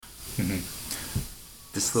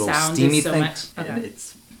this little Sound steamy is so thing. much. Okay. And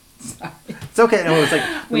it's okay. No, it's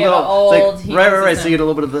like We have an old heating right. So system. you get a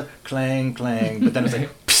little bit of the clang, but then it's like.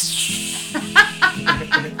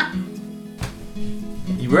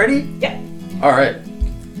 You ready? Yeah. All right.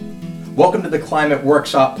 Welcome to the Climate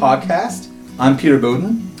Workshop Podcast. I'm Peter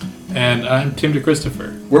Bowden. And I'm Tim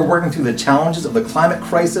DeChristopher. We're working through the challenges of the climate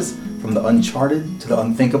crisis from the uncharted to the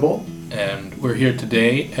unthinkable. And we're here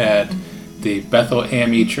today at the Bethel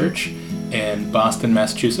AME Church in Boston,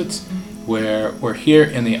 Massachusetts, where we're here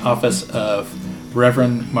in the office of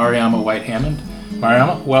Reverend Mariama White-Hammond.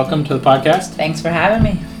 Mariama, welcome to the podcast. Thanks for having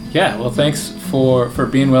me. Yeah, well, thanks for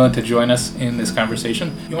being willing to join us in this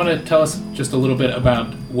conversation. You want to tell us just a little bit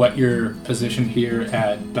about what your position here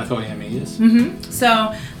at Bethel AME is? Mm-hmm.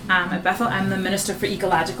 So at Bethel, I'm the Minister for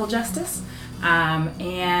Ecological Justice,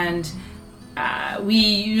 and we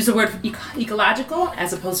use the word ecological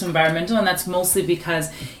as opposed to environmental, and that's mostly because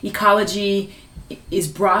ecology is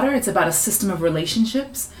broader. It's about a system of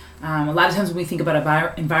relationships. A lot of times when we think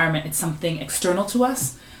about environment, it's something external to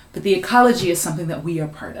us, but the ecology is something that we are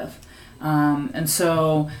part of. And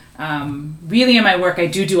so really in my work, I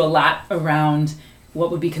do a lot around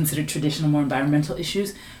what would be considered traditional, more environmental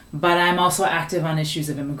issues, but I'm also active on issues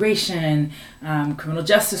of immigration, criminal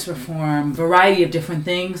justice reform, variety of different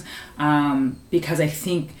things, because I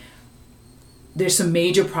think there's some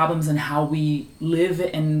major problems in how we live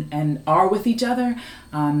and are with each other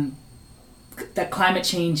that climate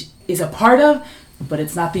change is a part of, but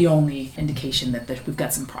it's not the only indication that we've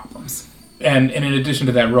got some problems. And in addition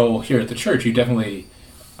to that role here at the church, you definitely,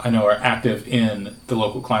 I know, are active in the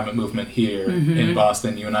local climate movement here in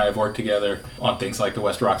Boston. You and I have worked together on things like the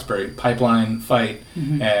West Roxbury pipeline fight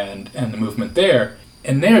and the movement there.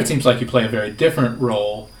 And there it seems like you play a very different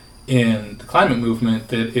role in the climate movement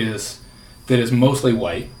that is mostly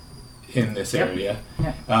white in this area.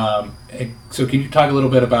 Yep. So can you talk a little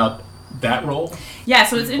bit about that role? Yeah,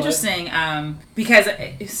 so it's interesting because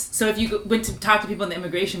if you went to talk to people in the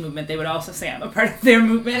immigration movement, they would also say I'm a part of their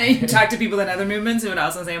movement, and you talk to people in other movements who would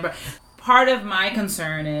also say I'm a part of my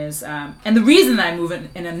concern is, and the reason that I move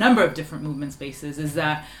in a number of different movement spaces is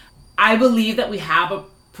that I believe that we have a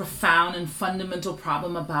profound and fundamental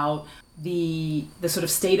problem about the sort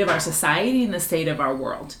of state of our society and the state of our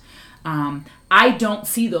world. I don't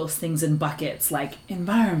see those things in buckets like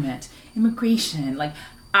environment, immigration, like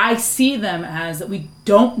I see them as that we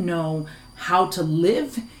don't know how to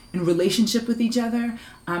live in relationship with each other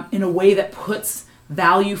in a way that puts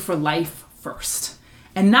value for life first.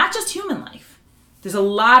 And not just human life. There's a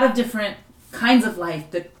lot of different kinds of life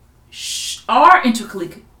that are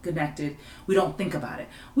interconnected. We don't think about it.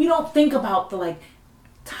 We don't think about the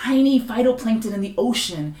tiny phytoplankton in the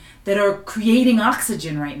ocean that are creating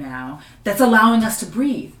oxygen right now that's allowing us to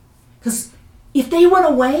breathe. Because if they went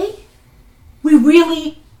away, we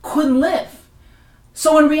really couldn't live.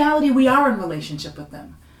 So in reality, we are in relationship with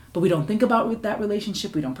them. But we don't think about that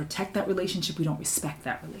relationship. We don't protect that relationship. We don't respect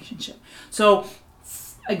that relationship. So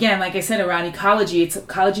again, like I said, around ecology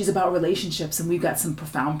is about relationships, and we've got some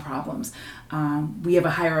profound problems. We have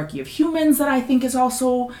a hierarchy of humans that I think is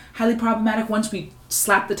also highly problematic. Once we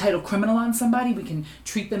slap the title criminal on somebody, we can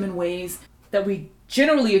treat them in ways that we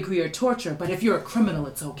generally agree are torture, but if you're a criminal,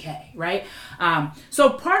 it's okay, right? So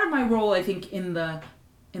part of my role, I think, in the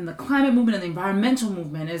climate movement and the environmental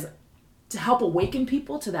movement is to help awaken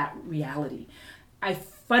people to that reality. I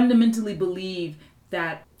fundamentally believe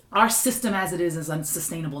that our system as it is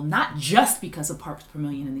unsustainable, not just because of parts per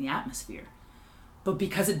million in the atmosphere, but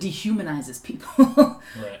because it dehumanizes people.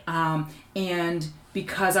 Right. And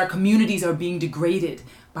because our communities are being degraded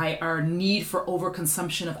by our need for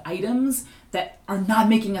overconsumption of items that are not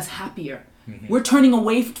making us happier. We're turning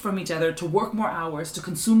away from each other to work more hours, to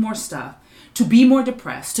consume more stuff, to be more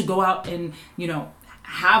depressed, to go out and,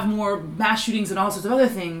 have more mass shootings and all sorts of other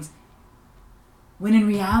things, when in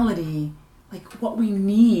reality, what we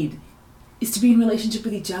need is to be in relationship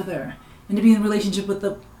with each other, and to be in relationship with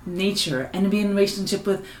the nature, and to be in relationship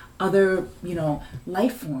with other,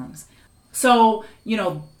 life forms. So,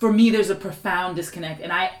 for me, there's a profound disconnect,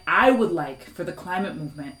 and I would like for the climate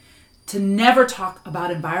movement to never talk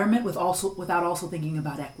about environment without also thinking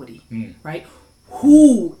about equity, right?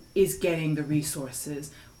 Who is getting the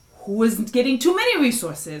resources? Who is getting too many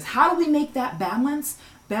resources? How do we make that balance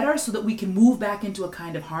better so that we can move back into a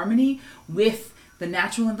kind of harmony with the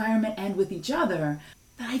natural environment and with each other?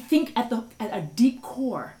 That I think at a deep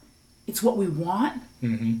core, it's what we want,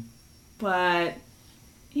 but,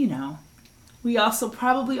 we also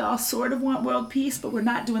probably all sort of want world peace, but we're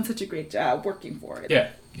not doing such a great job working for it.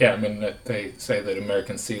 Yeah. I mean, they say that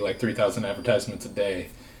Americans see 3,000 advertisements a day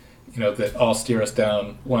that all steer us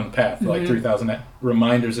down one path, like 3,000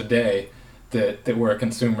 reminders a day that we're a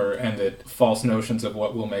consumer and that false notions of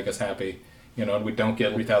what will make us happy. And we don't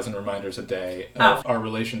get 3,000 reminders a day of our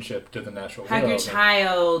relationship to the natural world. Hug your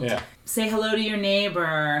child. Say hello to your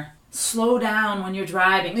neighbor. Slow down when you're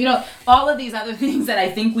driving. All of these other things that I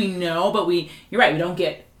think we know, but you're right, we don't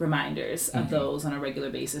get reminders of those on a regular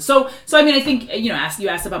basis. So I mean, I think, you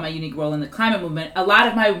asked about my unique role in the climate movement. A lot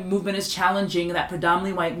of my movement is challenging that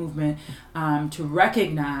predominantly white movement to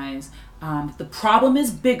recognize that the problem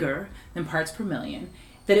is bigger than parts per million,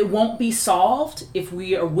 that it won't be solved if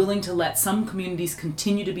we are willing to let some communities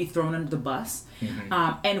continue to be thrown under the bus.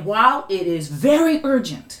 And while it is very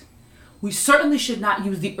urgent, we certainly should not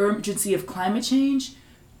use the urgency of climate change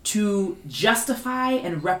to justify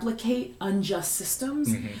and replicate unjust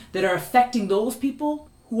systems that are affecting those people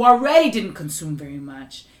who already didn't consume very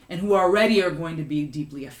much and who already are going to be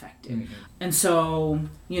deeply affected. And so,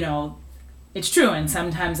 it's true. And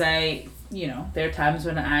sometimes there are times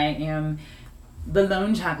when I am the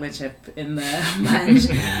lone chocolate chip in the bunch.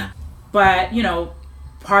 But,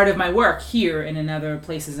 part of my work here and in other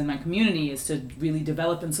places in my community is to really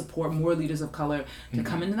develop and support more leaders of color to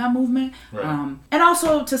come into that movement. Right. And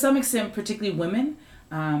also, to some extent, particularly women.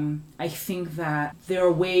 I think that there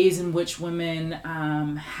are ways in which women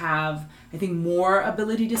have, I think, more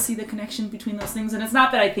ability to see the connection between those things. And it's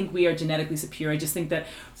not that I think we are genetically superior. I just think that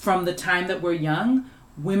from the time that we're young,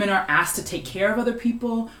 women are asked to take care of other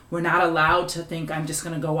people. We're not allowed to think, I'm just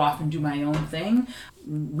going to go off and do my own thing.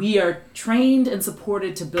 We are trained and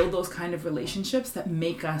supported to build those kind of relationships that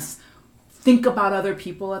make us think about other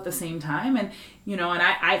people at the same time. And,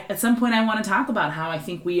 I at some point I want to talk about how I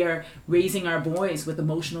think we are raising our boys with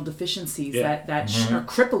emotional deficiencies that are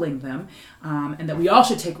crippling them, and that we all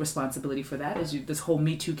should take responsibility for that, as this whole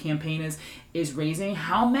Me Too campaign is raising.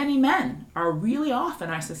 How many men are really off in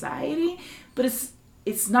our society? But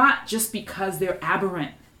it's not just because they're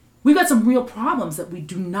aberrant. We've got some real problems that we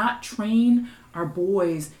do not train our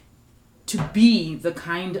boys to be the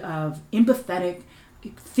kind of empathetic,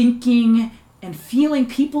 thinking, and feeling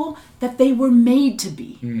people that they were made to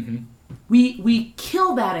be. We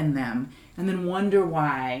kill that in them and then wonder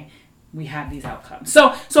why we have these outcomes.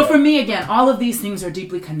 So for me, again, all of these things are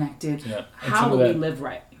deeply connected. Yeah. How do we live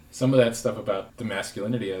right? Some of that stuff about the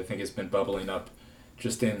masculinity, I think, has been bubbling up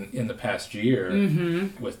just in the past year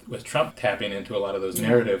with Trump tapping into a lot of those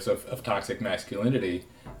narratives of toxic masculinity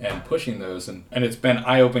and pushing those. And it's been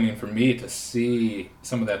eye-opening for me to see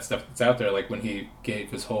some of that stuff that's out there, like when he gave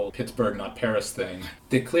his whole Pittsburgh, not Paris thing.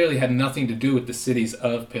 That clearly had nothing to do with the cities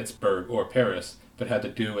of Pittsburgh or Paris, but had to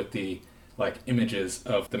do with the images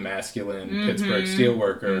of the masculine Pittsburgh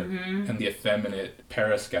steelworker and the effeminate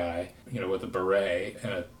Paris guy, with a beret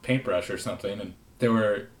and a paintbrush or something. And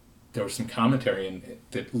there was some commentary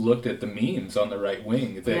that looked at the memes on the right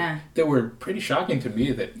wing that were pretty shocking to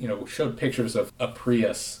me, that showed pictures of a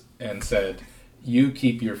Prius and said, "You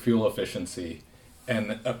keep your fuel efficiency,"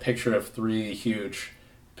 and a picture of 3 huge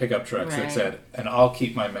pickup trucks that said, "And I'll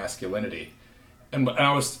keep my masculinity." And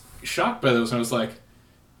I was shocked by those, and I was like,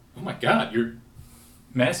 "Oh my God, your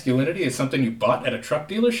masculinity is something you bought at a truck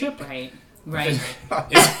dealership?" Right.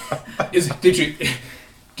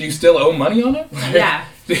 Do you still owe money on it? Yeah.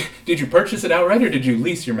 Did you purchase it outright, or did you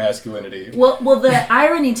lease your masculinity? Well, the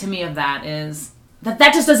irony to me of that is that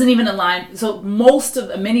just doesn't even align. So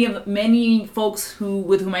many folks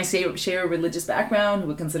with whom I share a religious background, who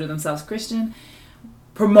would consider themselves Christian,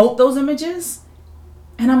 promote those images,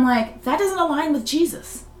 and I'm like, that doesn't align with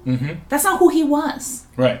Jesus. That's not who he was.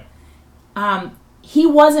 Right. He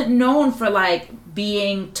wasn't known for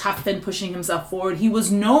being tough and pushing himself forward. He was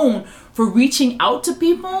known for reaching out to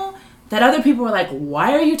people that other people were like,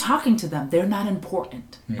 why are you talking to them? They're not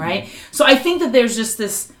important, right? So I think that there's just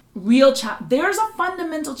this real there's a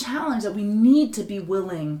fundamental challenge that we need to be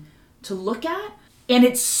willing to look at, and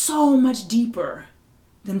it's so much deeper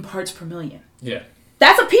than parts per million. Yeah.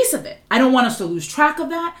 That's a piece of it. I don't want us to lose track of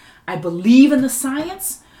that. I believe in the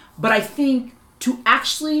science, but I think to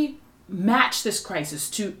actually match this crisis,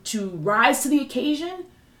 to rise to the occasion,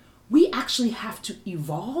 we actually have to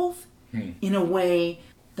evolve in a way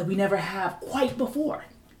that we never have quite before,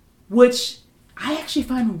 which I actually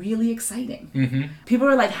find really exciting. People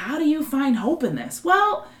are like, how do you find hope in this?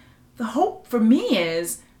 Well, the hope for me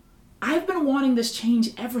is I've been wanting this change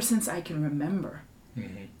ever since I can remember.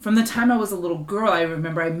 From the time I was a little girl, I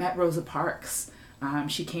remember I met Rosa Parks.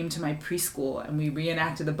 She came to my preschool and we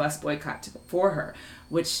reenacted the bus boycott for her,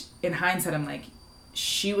 which in hindsight, I'm like,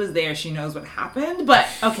 she was there. She knows what happened, but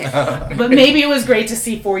okay. But maybe it was great to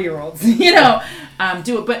see 4-year-olds,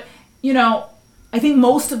 do it. But, I think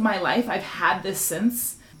most of my life I've had this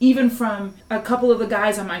sense even from a couple of the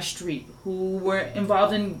guys on my street who were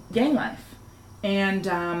involved in gang life. And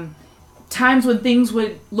times when things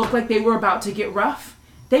would look like they were about to get rough,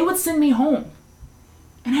 they would send me home.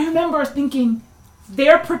 And I remember thinking,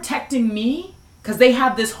 they're protecting me because they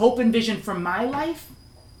have this hope and vision for my life.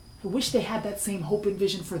 I wish they had that same hope and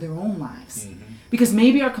vision for their own lives. Because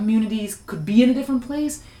maybe our communities could be in a different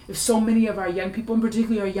place if so many of our young people, and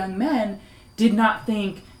particularly our young men, did not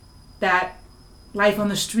think that life on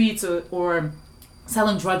the streets or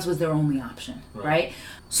selling drugs was their only option, right?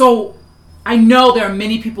 So I know there are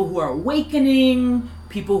many people who are awakening,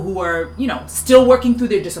 people who are, still working through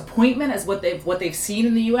their disappointment as what they've seen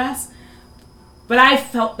in the US. But I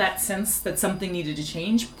felt that sense that something needed to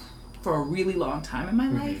change for a really long time in my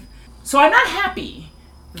life. So I'm not happy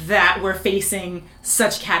that we're facing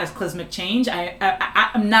such cataclysmic change.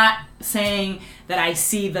 I'm not saying that I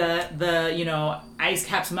see the ice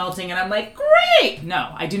caps melting and I'm like, great.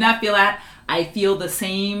 No, I do not feel that. I feel the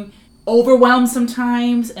same overwhelm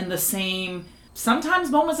sometimes and the same sometimes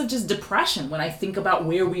moments of just depression when I think about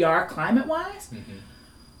where we are climate-wise.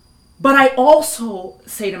 But I also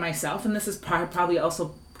say to myself, and this is probably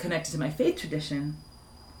also connected to my faith tradition,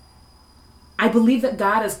 I believe that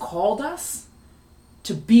God has called us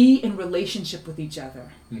to be in relationship with each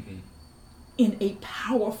other in a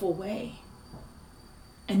powerful way.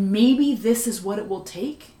 And maybe this is what it will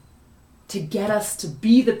take to get us to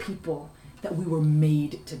be the people that we were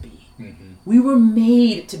made to be. We were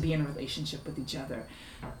made to be in a relationship with each other,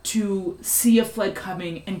 to see a flood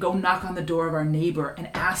coming and go knock on the door of our neighbor and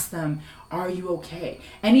ask them, are you okay?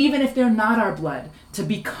 And even if they're not our blood, to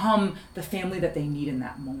become the family that they need in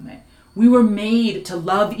that moment. We were made to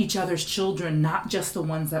love each other's children, not just the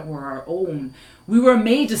ones that were our own. We were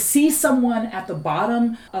made to see someone at the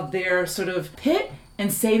bottom of their sort of pit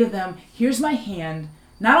and say to them, here's my hand.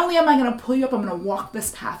 Not only am I going to pull you up, I'm going to walk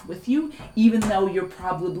this path with you, even though you're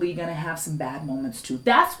probably going to have some bad moments too.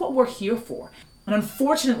 That's what we're here for. And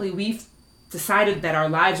unfortunately, we've decided that our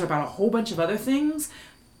lives are about a whole bunch of other things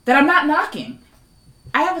that I'm not knocking.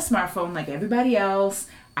 I have a smartphone like everybody else.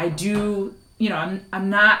 I do,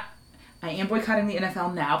 I am boycotting the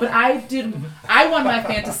NFL now, but I won my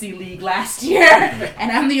fantasy league last year,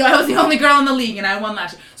 and I was the only girl in the league, and I won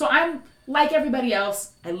last year. So I'm like everybody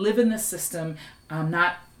else. I live in this system. I'm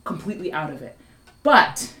not completely out of it.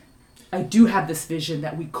 But I do have this vision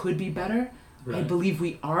that we could be better. Right. I believe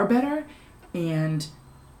we are better. And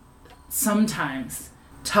sometimes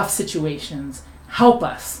tough situations help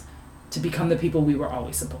us to become the people we were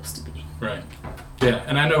always supposed to be. Right. Yeah,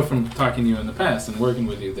 and I know from talking to you in the past and working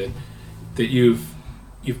with you that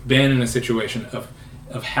you've been in a situation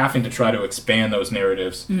of having to try to expand those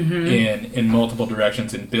narratives in multiple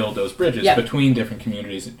directions and build those bridges between different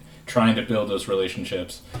communities, trying to build those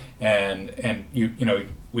relationships. And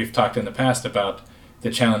we've talked in the past about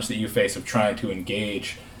the challenge that you face of trying to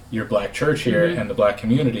engage your Black church here and the Black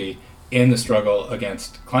community in the struggle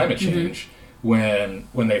against climate change when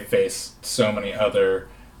they face so many other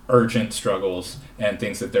urgent struggles and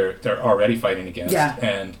things that they're already fighting against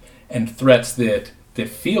and threats that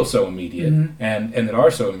feel so immediate and that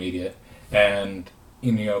are so immediate. And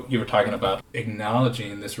you were talking about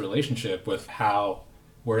acknowledging this relationship with how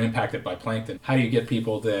we're impacted by plankton. How do you get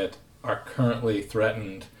people that are currently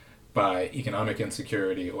threatened by economic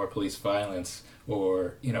insecurity or police violence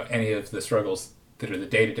or any of the struggles that are the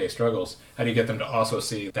day-to-day struggles, how do you get them to also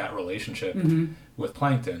see that relationship with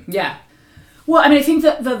plankton? Yeah. Well, I mean, I think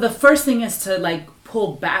that the first thing is to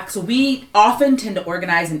pull back. So we often tend to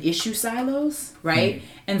organize in issue silos, right?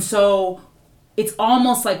 And so it's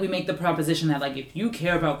almost like we make the proposition that if you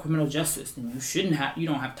care about criminal justice, then you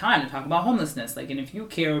don't have time to talk about homelessness. And if you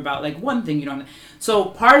care about one thing, you don't. So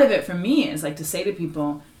part of it for me is to say to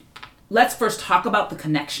people, let's first talk about the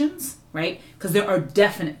connections, right? Because there are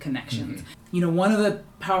definite connections. One of the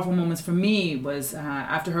powerful moments for me was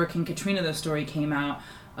after Hurricane Katrina, the story came out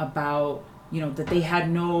about that they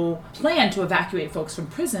had no plan to evacuate folks from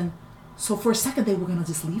prison. So for a second, they were going to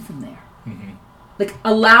just leave them there.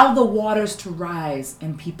 Allow the waters to rise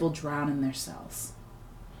and people drown in their cells.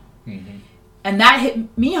 And that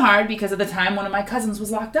hit me hard because at the time, one of my cousins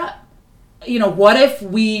was locked up. What if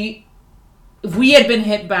we had been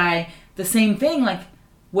hit by the same thing?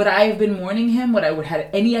 Would I have been mourning him? Would I have had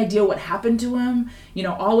any idea what happened to him?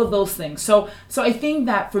 All of those things. So I think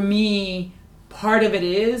that for me, part of it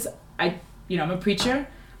is, I'm a preacher.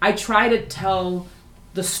 I try to tell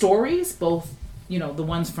the stories, both, the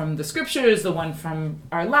ones from the scriptures, the one from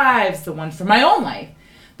our lives, the one from my own life,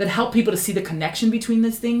 that help people to see the connection between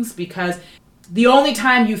these things, because the only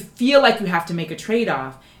time you feel like you have to make a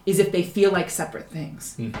trade-off is if they feel like separate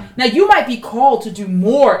things. Now, you might be called to do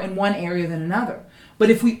more in one area than another, but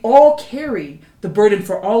if we all carry the burden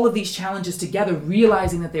for all of these challenges together,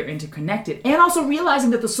 realizing that they're interconnected, and also realizing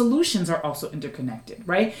that the solutions are also interconnected,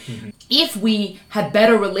 right? If we had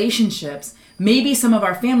better relationships, maybe some of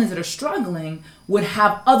our families that are struggling would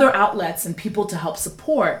have other outlets and people to help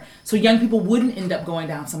support, so young people wouldn't end up going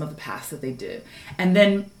down some of the paths that they did. And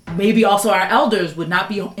then maybe also our elders would not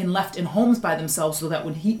be left in homes by themselves, so that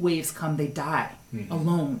when heat waves come, they die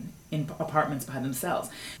alone in apartments by themselves.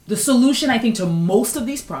 The solution, I think, to most of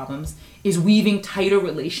these problems is weaving tighter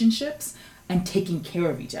relationships and taking care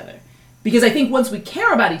of each other. Because I think once we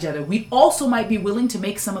care about each other, we also might be willing to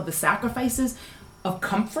make some of the sacrifices of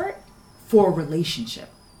comfort for a relationship.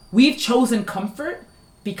 We've chosen comfort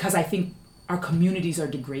because I think our communities are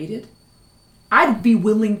degraded. I'd be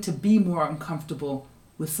willing to be more uncomfortable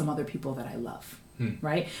with some other people that I love,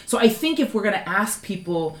 right? So I think if we're going to ask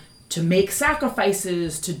people to make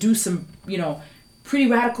sacrifices, to do some, pretty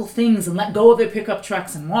radical things and let go of their pickup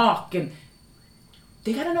trucks and walk, and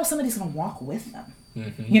they got to know somebody's going to walk with them,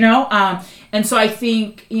 and so I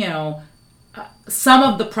think, some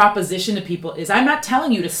of the proposition to people is, I'm not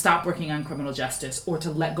telling you to stop working on criminal justice or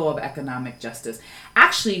to let go of economic justice.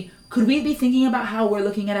 Actually, could we be thinking about how we're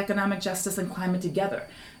looking at economic justice and climate together?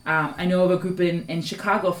 I know of a group in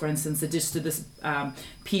Chicago, for instance, that just did this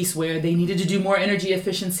piece where they needed to do more energy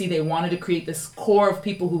efficiency. They wanted to create this core of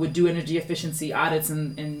people who would do energy efficiency audits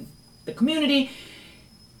in the community.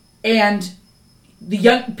 And the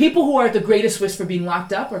young people who are at the greatest risk for being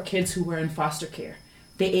locked up are kids who are in foster care.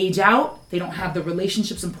 They age out, they don't have the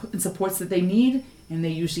relationships and supports that they need, and they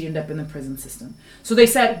usually end up in the prison system. So they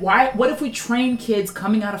said, what if we train kids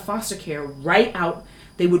coming out of foster care right out?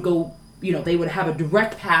 They would go, they would have a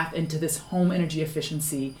direct path into this home energy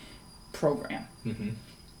efficiency program.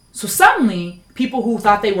 So suddenly, people who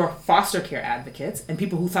thought they were foster care advocates, and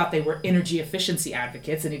people who thought they were energy efficiency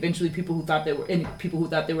advocates, and eventually people who thought they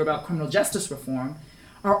were about criminal justice reform,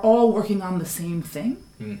 are all working on the same thing.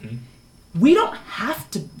 We don't have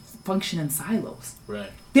to function in silos. Right.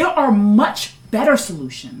 There are much better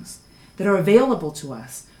solutions that are available to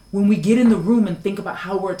us when we get in the room and think about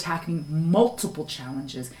how we're attacking multiple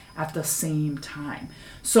challenges at the same time.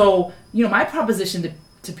 So, my proposition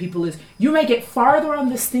to people is, you may get farther on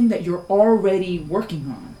this thing that you're already working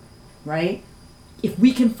on, right? If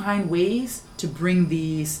we can find ways to bring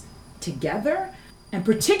these together, and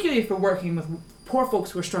particularly if we're working with poor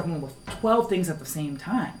folks who are struggling with 12 things at the same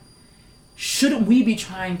time, shouldn't we be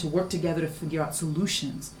trying to work together to figure out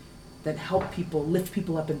solutions that help people, lift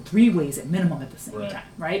people up in 3 ways at minimum at the same time,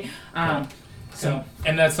 right? So,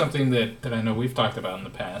 and that's something that I know we've talked about in the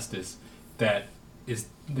past, is that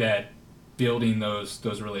building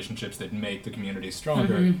those relationships that make the community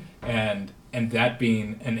stronger, and that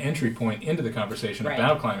being an entry point into the conversation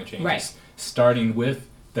about climate change, starting with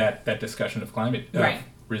that discussion of climate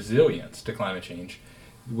resilience to climate change,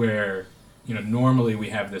 where normally we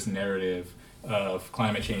have this narrative of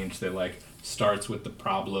climate change that starts with the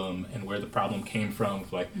problem and where the problem came from.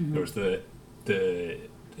 There was the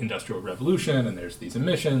Industrial Revolution, and there's these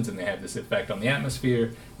emissions, and they have this effect on the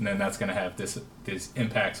atmosphere, and then that's going to have these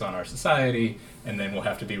impacts on our society, and then we'll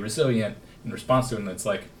have to be resilient in response to it. And it's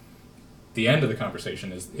the end of the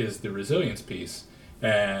conversation is the resilience piece,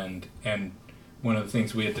 and one of the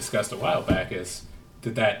things we had discussed a while back is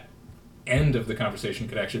that end of the conversation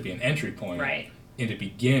could actually be an entry point into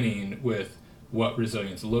beginning with what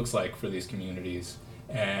resilience looks like for these communities,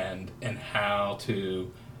 and how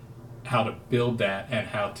to build that, and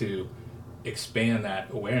how to expand that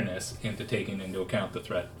awareness into taking into account the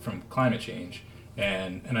threat from climate change.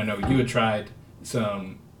 And I know you had tried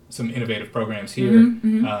some innovative programs here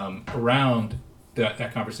around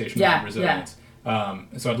that conversation around resilience.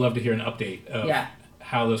 So I'd love to hear an update of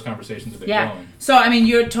how those conversations have been going. So,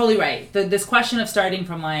 you're totally right. This question of starting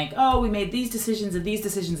from we made these decisions and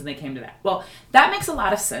they came to that. Well, that makes a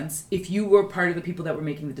lot of sense if you were part of the people that were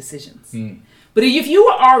making the decisions. But if you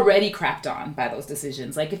were already crapped on by those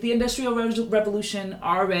decisions, if the Industrial Revolution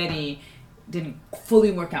already didn't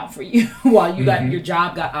fully work out for you while you got your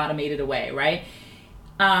job got automated away, right?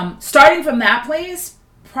 Starting from that place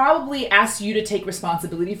probably asks you to take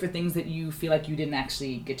responsibility for things that you feel like you didn't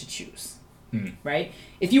actually get to choose. Right?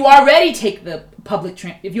 If you already take public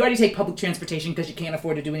transportation because you can't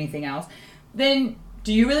afford to do anything else, then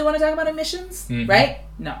do you really want to talk about emissions? Right?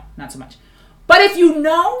 No, not so much. But if you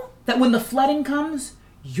know that when the flooding comes,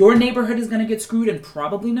 your neighborhood is going to get screwed and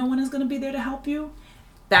probably no one is going to be there to help you,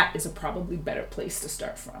 that is a probably better place to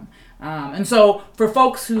start from. And so for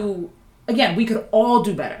folks who, again, we could all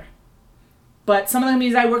do better. But some of the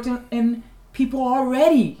communities I worked in, people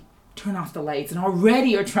already turn off the lights and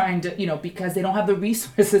already are trying to, because they don't have the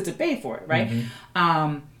resources to pay for it, right?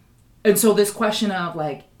 And so this question of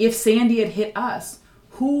like, if Sandy had hit us,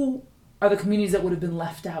 who are the communities that would have been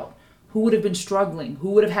left out? Who would have been struggling? Who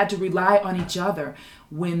would have had to rely on each other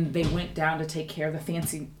when they went down to take care of the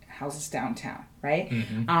fancy houses downtown, right?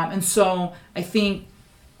 And so I think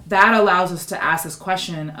that allows us to ask this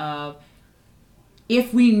question of,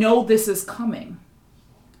 if we know this is coming,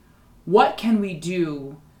 what can we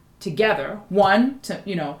do together? One,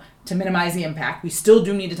 to minimize the impact. We still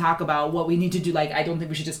do need to talk about what we need to do. Like, I don't think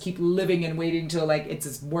we should just keep living and waiting until like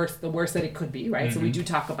it's the worst that it could be, right? So we do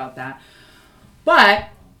talk about that. But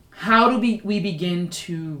how do we begin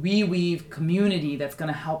to reweave community that's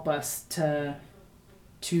going to help us to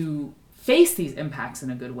face these impacts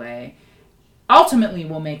in a good way? Ultimately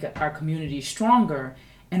will make our community stronger,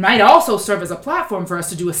 and might also serve as a platform for us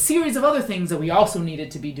to do a series of other things that we also needed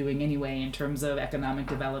to be doing anyway, in terms of economic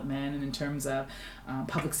development and in terms of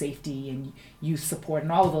public safety and youth support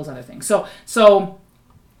and all of those other things. So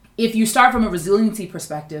if you start from a resiliency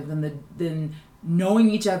perspective, then knowing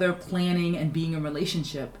each other, planning, and being in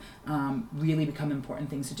relationship really become important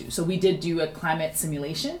things to do. So we did do a climate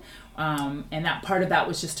simulation, and that part of that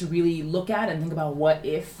was just to really look at and think about what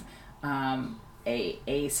if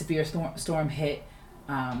a severe storm hit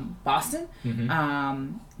Boston,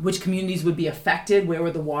 which communities would be affected, where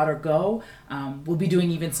would the water go? We'll be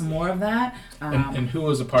doing even some more of that. And who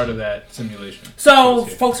was a part of that simulation? So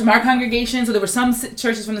folks from our congregation, so there were some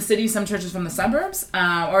churches from the city, some churches from the suburbs, or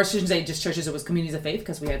I shouldn't say just churches, it was communities of faith,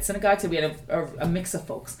 because we had synagogues, so we had a mix of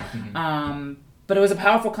folks. But it was a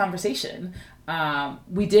powerful conversation.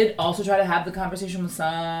 We did also try to have the conversation with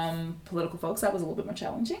some political folks. That was a little bit more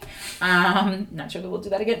challenging. Not sure that we'll do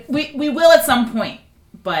that again. We will at some point,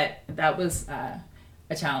 but that was a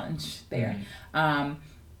challenge there.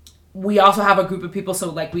 We also have a group of people, so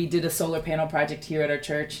like we did a solar panel project here at our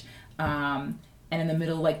church, and in the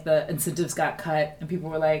middle, like the incentives got cut, and people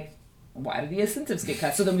were like, why did the incentives get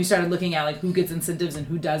cut? So then we started looking at like who gets incentives and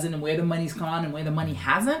who doesn't, and where the money's gone and where the money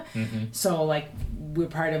hasn't. So like we're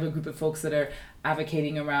part of a group of folks that are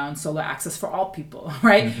advocating around solar access for all people,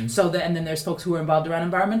 right? And then there's folks who are involved around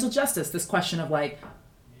environmental justice. This question of like,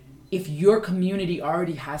 if your community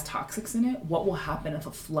already has toxics in it, what will happen if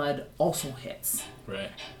a flood also hits? Right.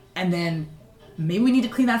 And then maybe we need to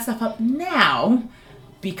clean that stuff up now,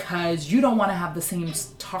 because you don't want to have the same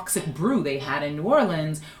toxic brew they had in New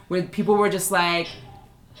Orleans, where people were just like,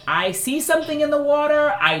 I see something in the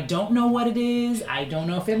water, I don't know what it is, I don't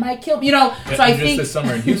know if it might kill me. So I think this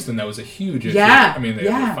summer in Houston, that was a huge issue. Yeah, I mean,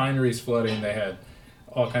 they had refineries flooding, they had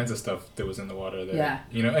all kinds of stuff that was in the water there.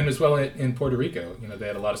 And as well in Puerto Rico, they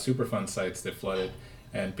had a lot of Superfund sites that flooded,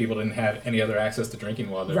 and people didn't have any other access to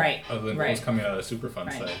drinking water other than what was coming out of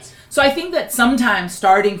Superfund sites. So I think that sometimes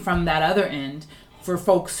starting from that other end, for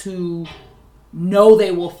folks who know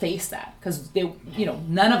they will face that, because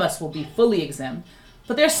none of us will be fully exempt,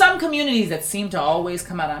 but there's some communities that seem to always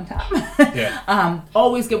come out on top.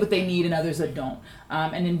 Always get what they need, and others that don't.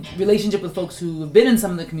 And in relationship with folks who have been in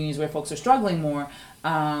some of the communities where folks are struggling more,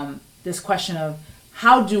 this question of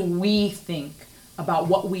how do we think about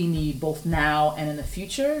what we need both now and in the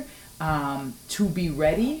future to be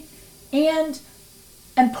ready, and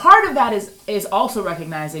part of that is also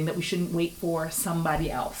recognizing that we shouldn't wait for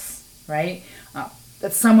somebody else, right?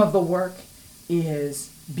 That some of the work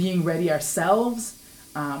is being ready ourselves,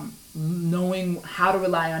 knowing how to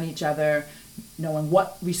rely on each other, knowing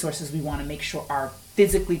what resources we want to make sure are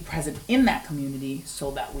physically present in that community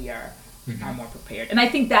so that we are more prepared. And I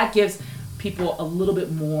think that gives people a little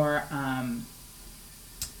bit more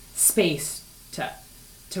space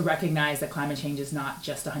to recognize that climate change is not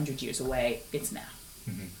just 100 years away, it's now.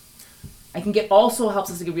 I think it also helps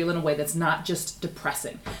us to get real in a way that's not just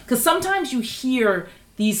depressing. Because sometimes you hear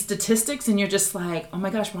these statistics and you're just like, oh my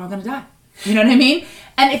gosh, we're all going to die. You know what I mean?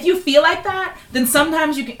 And if you feel like that, then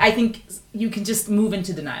sometimes I think you can just move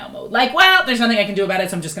into denial mode. Like, well, there's nothing I can do about it,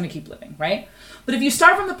 so I'm just going to keep living, right? But if you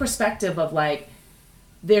start from the perspective of like,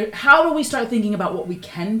 how do we start thinking about what we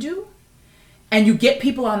can do? And you get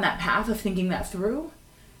people on that path of thinking that through,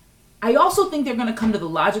 I also think they're going to come to the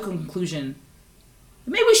logical conclusion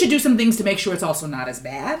that maybe we should do some things to make sure it's also not as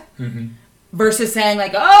bad, versus saying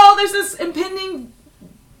like, oh, there's this impending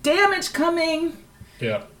damage coming.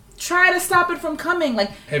 Yeah. Try to stop it from coming. Like,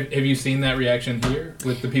 have you seen that reaction here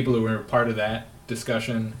with the people who were part of that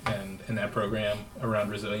discussion and in that program around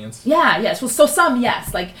resilience? Yeah, yes. Well, so some,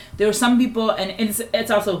 yes. Like, there were some people, and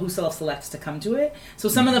it's also who self-selects to come to it. So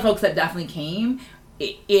some of the folks that definitely came,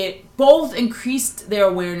 it both increased their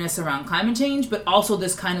awareness around climate change, but also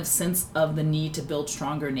this kind of sense of the need to build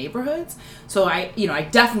stronger neighborhoods. So I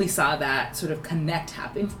definitely saw that sort of connect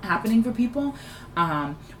happening for people,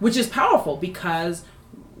 which is powerful because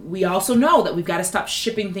we also know that we've got to stop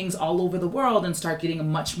shipping things all over the world and start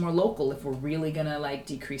getting much more local if we're really gonna like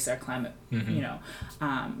decrease our climate,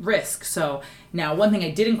 risk. So now, one thing I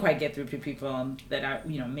didn't quite get through to people that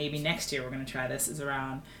maybe next year we're gonna try this is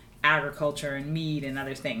around agriculture and meat and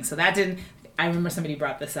other things. So that didn't. I remember somebody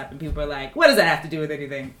brought this up and people were like, "What does that have to do with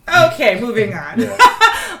anything?" Okay, moving on.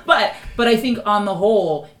 but I think on the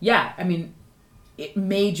whole, yeah. I mean, it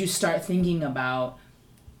made you start thinking about,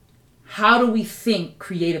 how do we think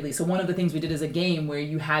creatively? So one of the things we did is a game where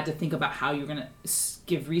you had to think about how you're going to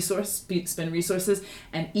spend resources,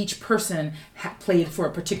 and each person played for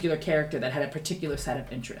a particular character that had a particular set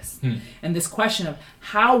of interests. And this question of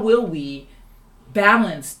how will we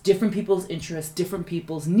balance different people's interests, different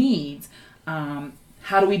people's needs,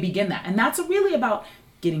 how do we begin that? And that's really about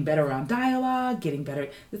getting better around dialogue, getting better.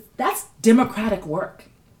 That's democratic work,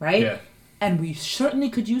 right? Yeah. And we certainly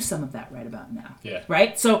could use some of that right about now. Yeah.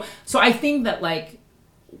 Right? So I think that like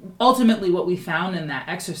ultimately what we found in that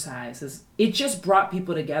exercise is it just brought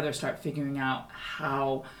people together, start figuring out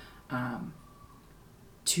how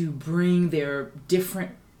to bring their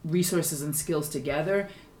different resources and skills together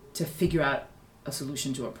to figure out a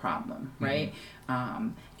solution to a problem, right?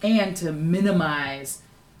 And to minimize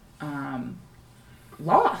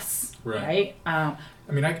loss, right? I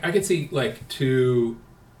mean, I could see like two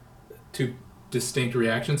distinct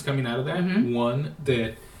reactions coming out of that. One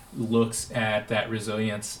that looks at that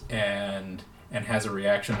resilience and has a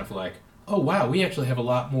reaction of like, oh wow, we actually have a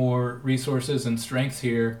lot more resources and strengths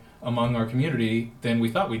here among our community than we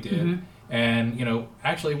thought we did. And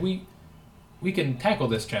actually we can tackle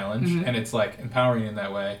this challenge, and it's like empowering in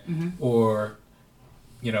that way. Or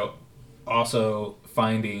also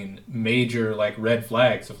finding major like red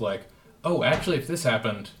flags of like, oh, actually if this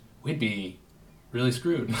happened, we'd be really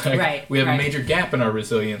screwed. Like, we have a major gap in our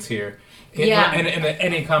resilience here. And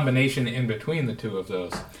any combination in between the two of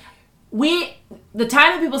those. The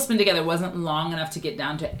time that people spend together wasn't long enough to get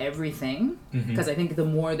down to everything, because I think the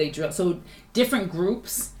more they drill, so different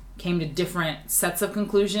groups came to different sets of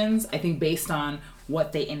conclusions, I think based on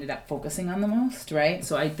what they ended up focusing on the most, right?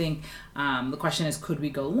 So I think the question is, could we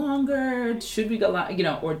go longer? Should we go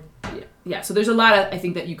so there's a lot of, I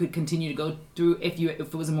think, that you could continue to go through if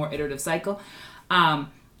it was a more iterative cycle.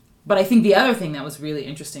 But I think the other thing that was really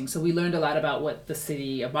interesting, so we learned a lot about what the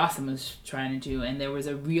city of Boston was trying to do, and there was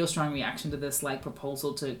a real strong reaction to this like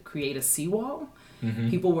proposal to create a seawall.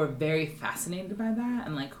 People were very fascinated by that,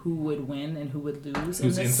 and like who would win and who would lose.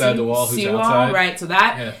 Who's inside the wall, who's outside. Right, so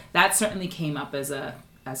that certainly came up as a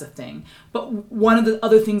thing. But one of the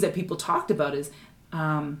other things that people talked about is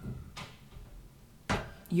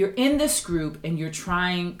you're in this group and you're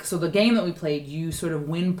trying, so the game that we played, you sort of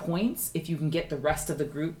win points if you can get the rest of the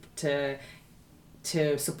group to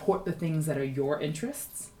support the things that are your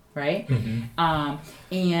interests, right?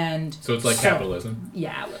 And so it's like capitalism.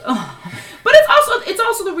 Yeah. But it's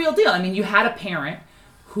also the real deal. I mean, you had a parent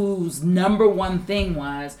whose number one thing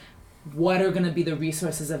was, what are going to be the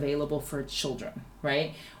resources available for children,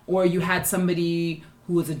 right? Or you had somebody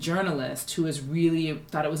who was a journalist who was really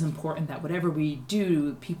thought it was important that whatever we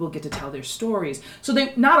do, people get to tell their stories. So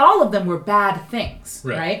not all of them were bad things,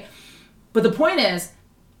 right? But the point is,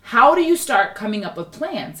 how do you start coming up with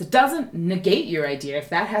plans? It doesn't negate your idea. If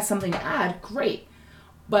that has something to add, great.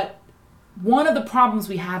 But one of the problems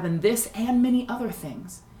we have in this and many other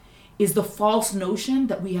things is the false notion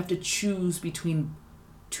that we have to choose between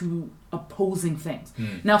two opposing things.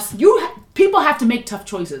 Now, people have to make tough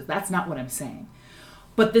choices. That's not what I'm saying.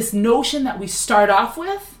 But this notion that we start off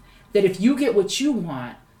with, that if you get what you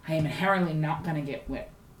want, I am inherently not going to get what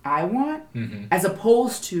I want, as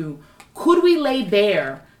opposed to, could we lay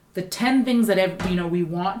bare the 10 things that we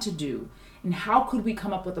want to do, and how could we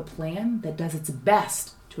come up with a plan that does its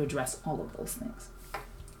best to address all of those things?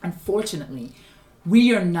 Unfortunately,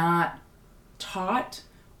 we are not taught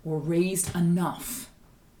or raised enough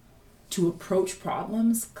to approach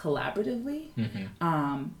problems collaboratively.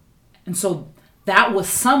 And so that was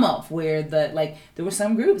some of where there were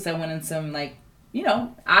some groups that went in some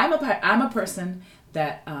I'm a person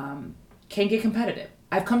that can get competitive.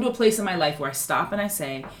 I've come to a place in my life where I stop and I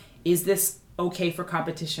say, is this okay for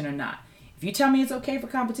competition or not? If you tell me it's okay for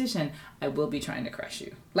competition, I will be trying to crush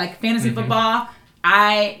you. Like fantasy football,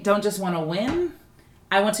 I don't just want to win,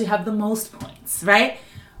 I want to have the most points, right?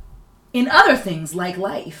 In other things like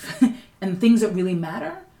life and things that really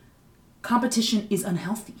matter, competition is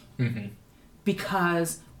unhealthy.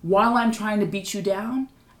 Because while I'm trying to beat you down,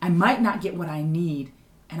 I might not get what I need,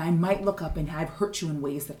 and I might look up and I've hurt you in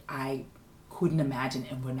ways that I couldn't imagine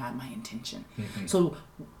and were not my intention. So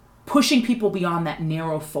pushing people beyond that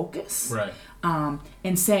narrow focus, Right.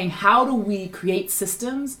 And saying, how do we create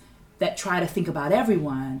systems that try to think about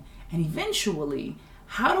everyone, and eventually,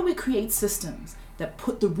 how do we create systems that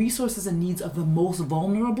put the resources and needs of the most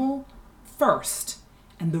vulnerable first,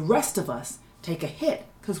 and the rest of us take a hit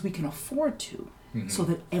because we can afford to, so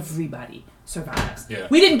that everybody survives. Yeah.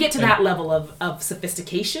 We didn't get to that level of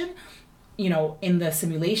sophistication, in the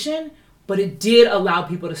simulation, but it did allow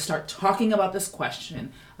people to start talking about this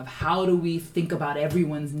question of how do we think about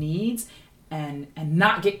everyone's needs and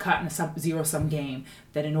not get caught in a zero-sum game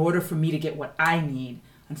that in order for me to get what I need,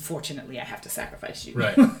 unfortunately, I have to sacrifice you.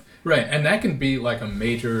 Right. Right. And that can be like a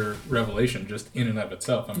major revelation just in and of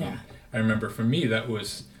itself. I mean, I remember for me, that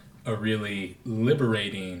was a really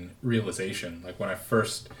liberating realization. Like when I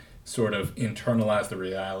first sort of internalized the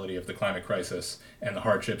reality of the climate crisis and the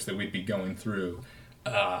hardships that we'd be going through,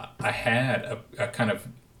 I had a kind of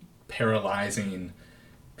paralyzing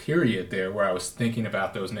period there where I was thinking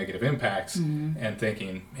about those negative impacts and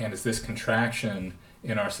thinking, man, is this contraction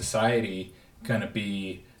in our society going to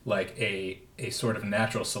be like a sort of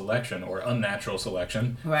natural selection or unnatural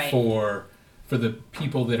selection for the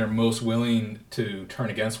people that are most willing to turn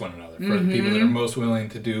against one another, for the people that are most willing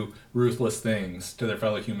to do ruthless things to their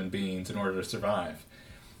fellow human beings in order to survive.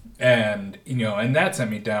 And, and that sent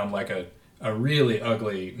me down like a really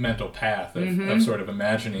ugly mental path of sort of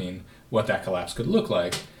imagining what that collapse could look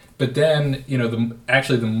like. But then,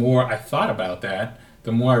 the more I thought about that,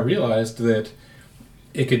 the more I realized that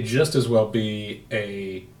it could just as well be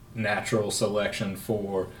a natural selection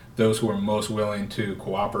for those who are most willing to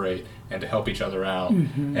cooperate and to help each other out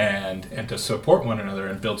and to support one another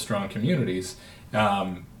and build strong communities.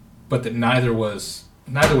 But that neither was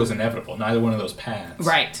inevitable. Neither one of those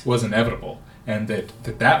paths was inevitable. And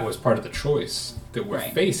that was part of the choice that we're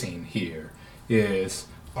facing here is,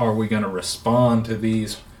 are we going to respond to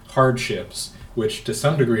these hardships, which to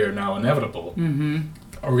some degree are now inevitable?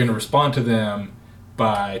 Are we going to respond to them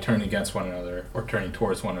by turning against one another or turning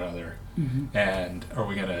towards one another? And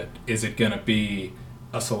is it going to be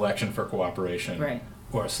a selection for cooperation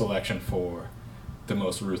or a selection for the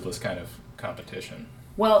most ruthless kind of competition?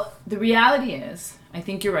 Well, the reality is, I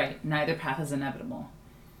think you're right, neither path is inevitable.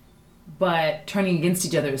 But turning against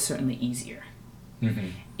each other is certainly easier.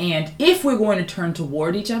 And if we're going to turn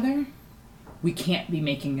toward each other, we can't be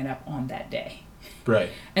making it up on that day. Right.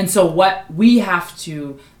 And so what we have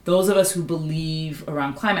to, those of us who believe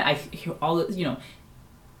around climate, I hear all,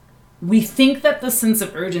 we think that the sense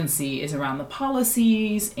of urgency is around the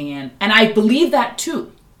policies, and I believe that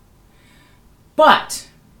too. But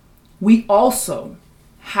we also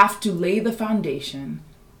have to lay the foundation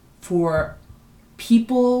for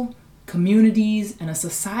people, communities, and a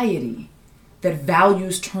society that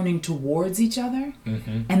values turning towards each other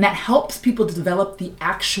and that helps people to develop the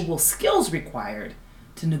actual skills required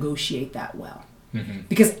to negotiate that well.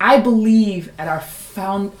 Because I believe at our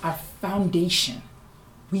foundation,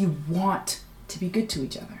 we want to be good to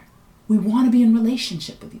each other. We want to be in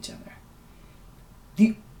relationship with each other.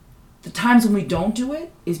 The times when we don't do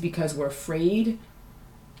it is because we're afraid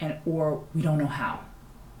or we don't know how.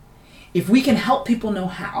 If we can help people know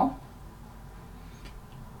how,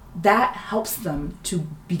 that helps them to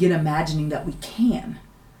begin imagining that we can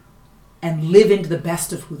and live into the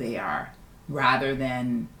best of who they are rather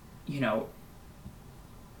than,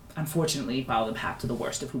 unfortunately follow the path to the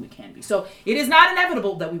worst of who we can be. So it is not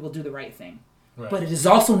inevitable that we will do the right thing, but it is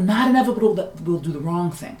also not inevitable that we'll do the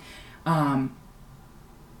wrong thing.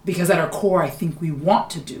 Because at our core, I think we want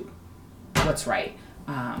to do what's right.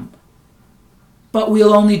 But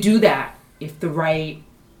we'll only do that if the right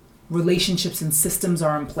relationships and systems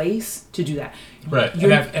are in place to do that. Right.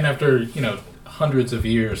 And after, hundreds of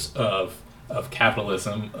years of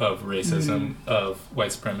capitalism, of racism, of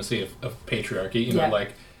white supremacy, of patriarchy,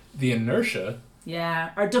 like the inertia.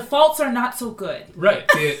 Yeah. Our defaults are not so good. Right.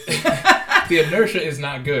 The inertia is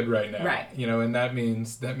not good right now. Right. And that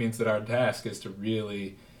means that our task is to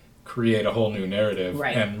really create a whole new narrative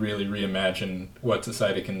and really reimagine what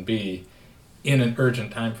society can be in an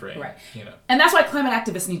urgent time frame. Right. And that's why climate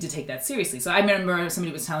activists need to take that seriously. So I remember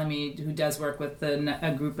somebody was telling me who does work with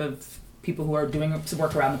a group of people who are doing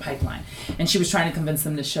work around the pipeline. And she was trying to convince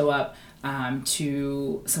them to show up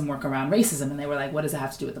to some work around racism. And they were like, what does it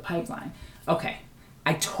have to do with the pipeline? Okay,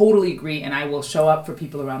 I totally agree, and I will show up for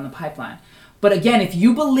people around the pipeline. But again, if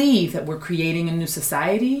you believe that we're creating a new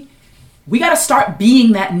society, we got to start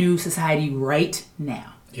being that new society right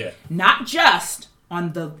now. Yeah. Not just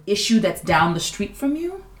on the issue that's down the street from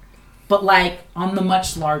you, but like on the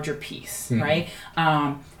much larger piece, right?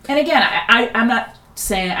 And again, I'm not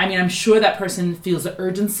saying, I mean, I'm sure that person feels the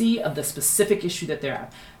urgency of the specific issue that they're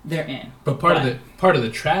in. But part of the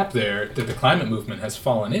trap there that the climate movement has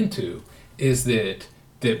fallen into is that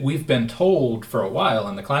we've been told for a while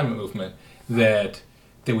in the climate movement that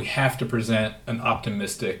we have to present an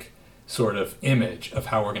optimistic sort of image of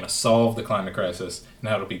how we're going to solve the climate crisis and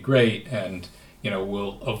how it'll be great, and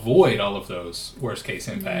we'll avoid all of those worst case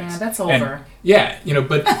impacts. Yeah, that's over.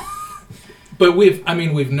 But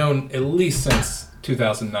we've known at least since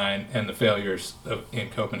 2009 and the failures in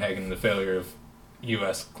Copenhagen and the failure of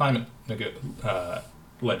U.S. climate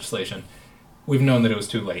legislation, we've known that it was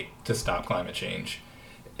too late to stop climate change.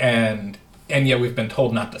 And yet we've been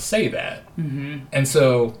told not to say that. Mm-hmm. And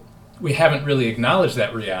so we haven't really acknowledged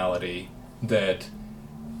that reality that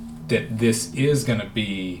this is going to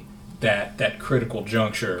be that critical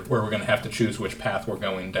juncture where we're going to have to choose which path we're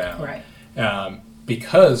going down. Right.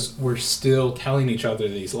 Because we're still telling each other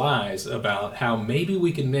these lies about how maybe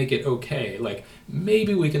we can make it okay. Like,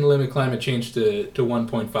 maybe we can limit climate change to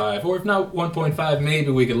 1.5, or if not 1.5,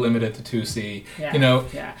 maybe we could limit it to 2C. Yeah.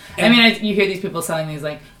 Yeah. And you hear these people selling these,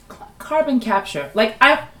 like, carbon capture. Like,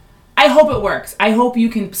 I hope it works. I hope you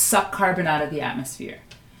can suck carbon out of the atmosphere.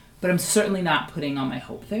 But I'm certainly not putting all my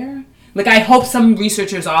hope there. Like, I hope some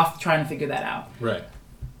researchers off trying to figure that out. Right.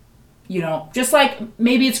 Just like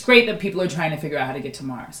maybe it's great that people are trying to figure out how to get to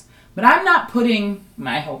Mars, but I'm not putting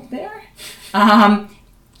my hope there. And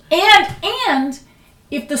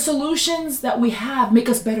if the solutions that we have make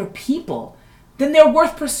us better people, then they're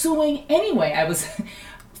worth pursuing anyway. A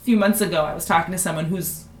few months ago, I was talking to someone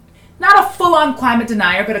who's not a full-on climate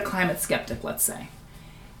denier, but a climate skeptic, let's say.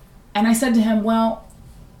 And I said to him, well,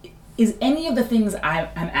 is any of the things I'm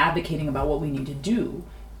advocating about what we need to do,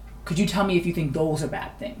 could you tell me if you think those are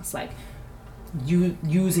bad things? Like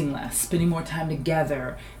using less, spending more time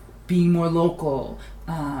together, being more local,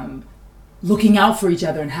 looking out for each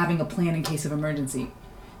other and having a plan in case of emergency.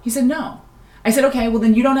 He said, no. I said, okay, well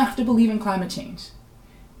then you don't have to believe in climate change.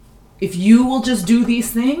 If you will just do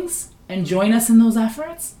these things and join us in those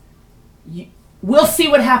efforts, we'll see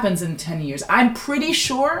what happens in 10 years. I'm pretty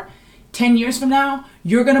sure 10 years from now,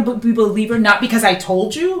 you're going to be a believer, not because I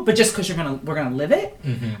told you, but just because we're going to live it.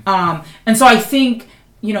 Mm-hmm. And so I think,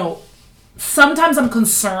 sometimes I'm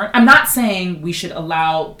concerned. I'm not saying we should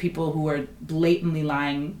allow people who are blatantly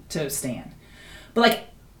lying to stand. But, like,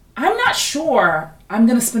 I'm not sure I'm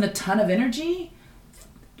going to spend a ton of energy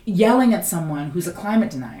yelling at someone who's a climate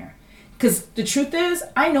denier. Because the truth is,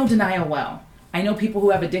 I know denial well. I know people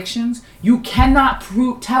who have addictions. You cannot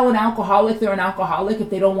tell an alcoholic they're an alcoholic if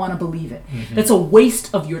they don't want to believe it. Mm-hmm. That's a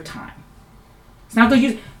waste of your time. It's not going to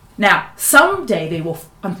use. Now, someday they will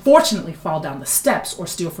unfortunately fall down the steps or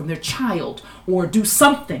steal from their child or do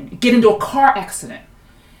something, get into a car accident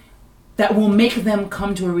that will make them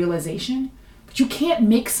come to a realization. But you can't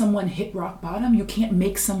make someone hit rock bottom. You can't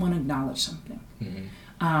make someone acknowledge something.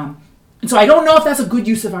 Mm-hmm. And so I don't know if that's a good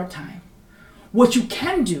use of our time. What you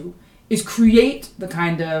can do is create the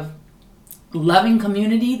kind of loving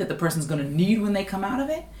community that the person's going to need when they come out of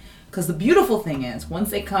it. Because the beautiful thing is,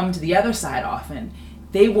 once they come to the other side often,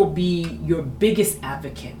 they will be your biggest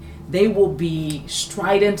advocate. They will be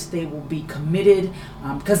strident. They will be committed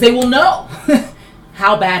because they will know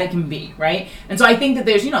how bad it can be, right? And so I think that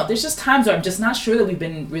there's just times where I'm just not sure that we've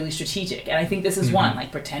been really strategic. And I think this is mm-hmm. one,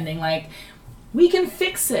 like pretending like we can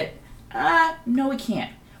fix it. No, we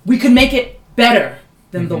can't. We can make it better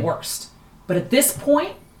than mm-hmm. the worst. But at this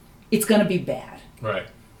point, it's going to be bad. Right.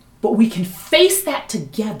 But we can face that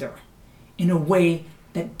together in a way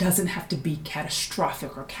that doesn't have to be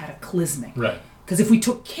catastrophic or cataclysmic. Right. Because if we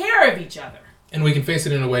took care of each other. And we can face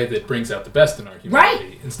it in a way that brings out the best in our humanity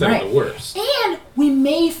right, instead right. of the worst. And we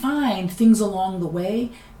may find things along the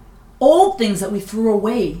way, old things that we threw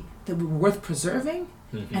away that were worth preserving,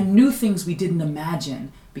 mm-hmm. and new things we didn't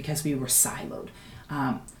imagine because we were siloed.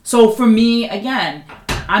 So for me, again,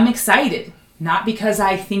 I'm excited. Not because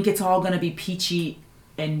I think it's all going to be peachy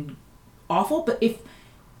and awful, but if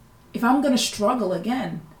I'm going to struggle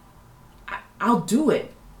again, I'll do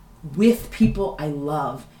it with people I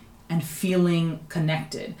love and feeling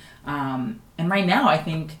connected. And right now, I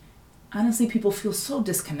think, honestly, people feel so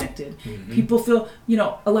disconnected. Mm-hmm. People feel,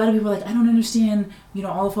 a lot of people are like, I don't understand,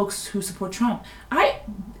 all the folks who support Trump.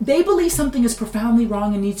 They believe something is profoundly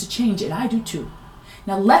wrong and needs to change, and I do too.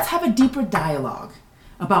 Now, let's have a deeper dialogue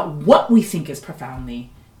about what we think is profoundly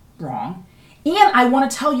wrong. And I want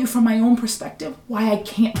to tell you from my own perspective why I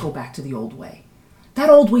can't go back to the old way. That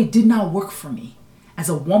old way did not work for me. As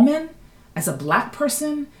a woman, as a Black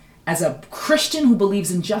person, as a Christian who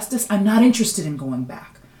believes in justice, I'm not interested in going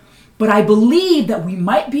back. But I believe that we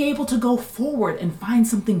might be able to go forward and find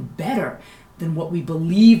something better than what we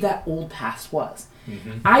believe that old past was.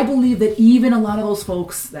 I believe that even a lot of those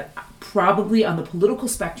folks that probably on the political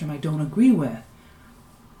spectrum I don't agree with,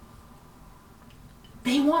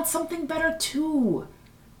 they want something better too.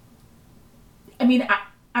 I mean,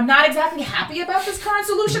 I'm not exactly happy about this current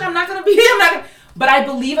solution. But I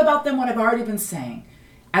believe about them what I've already been saying.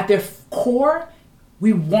 At their core,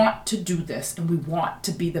 we want to do this and we want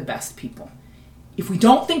to be the best people. If we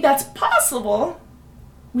don't think that's possible,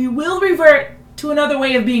 we will revert to another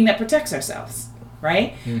way of being that protects ourselves,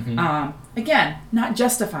 right? Again, not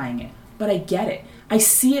justifying it, but I get it. I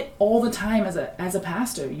see it all the time as a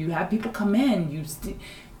pastor. You have people come in,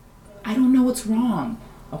 I don't know what's wrong,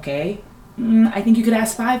 okay? I think you could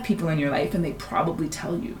ask 5 people in your life and they'd probably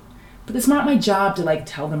tell you. But it's not my job to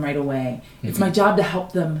tell them right away. It's my job to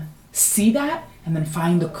help them see that and then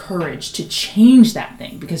find the courage to change that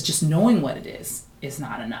thing, because just knowing what it is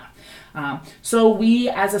not enough. So we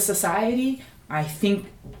as a society, I think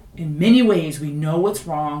in many ways we know what's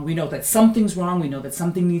wrong. We know that something's wrong. We know that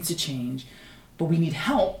something needs to change. But we need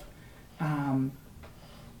help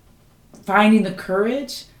finding the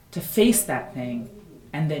courage to face that thing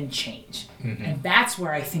and then change. And that's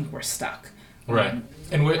where I think we're stuck. Right.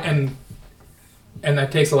 And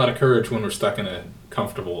that takes a lot of courage when we're stuck in a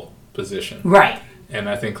comfortable position. Right. And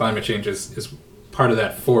I think climate change is part of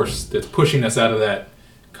that force that's pushing us out of that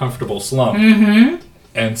comfortable slump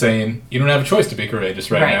and saying, you don't have a choice to be courageous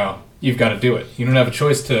right now. You've got to do it. You don't have a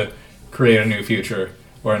choice to create a new future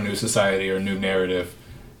or a new society or a new narrative.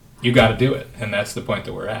 You got to do it. And that's the point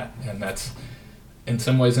that we're at. And that's, in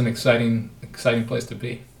some ways, an exciting place to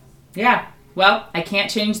be. Yeah. Well, I can't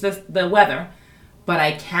change the weather, but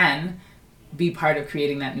I can be part of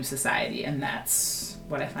creating that new society. And that's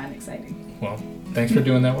what I find exciting. Well, thanks for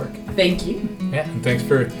doing that work. Thank you. Yeah, and thanks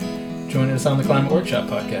for joining us on the Climate Workshop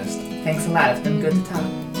podcast. Thanks a lot. It's been good to talk.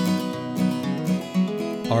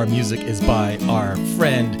 Our music is by our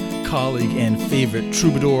friend, colleague, and favorite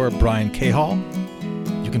troubadour, Brian Cahall.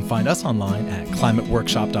 You can find us online at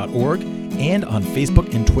climateworkshop.org and on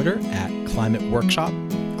Facebook and Twitter at Climate Workshop.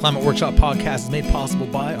 Climate Workshop podcast is made possible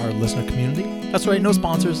by our listener community. That's right, no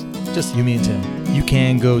sponsors, just you, me, and Tim. You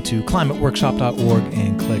can go to climateworkshop.org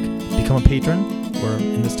and click Become a Patron. We're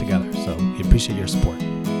in this together, so we appreciate your support.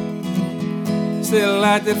 Still a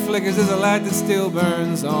light that flickers is a light that still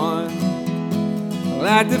burns on. A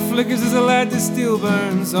light that flickers is a light that still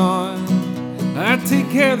burns on. I take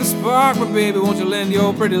care of the spark, but baby, won't you lend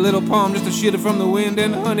your pretty little palm just to shield it from the wind?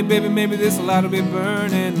 And honey, baby, maybe this light will be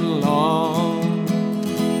burning long.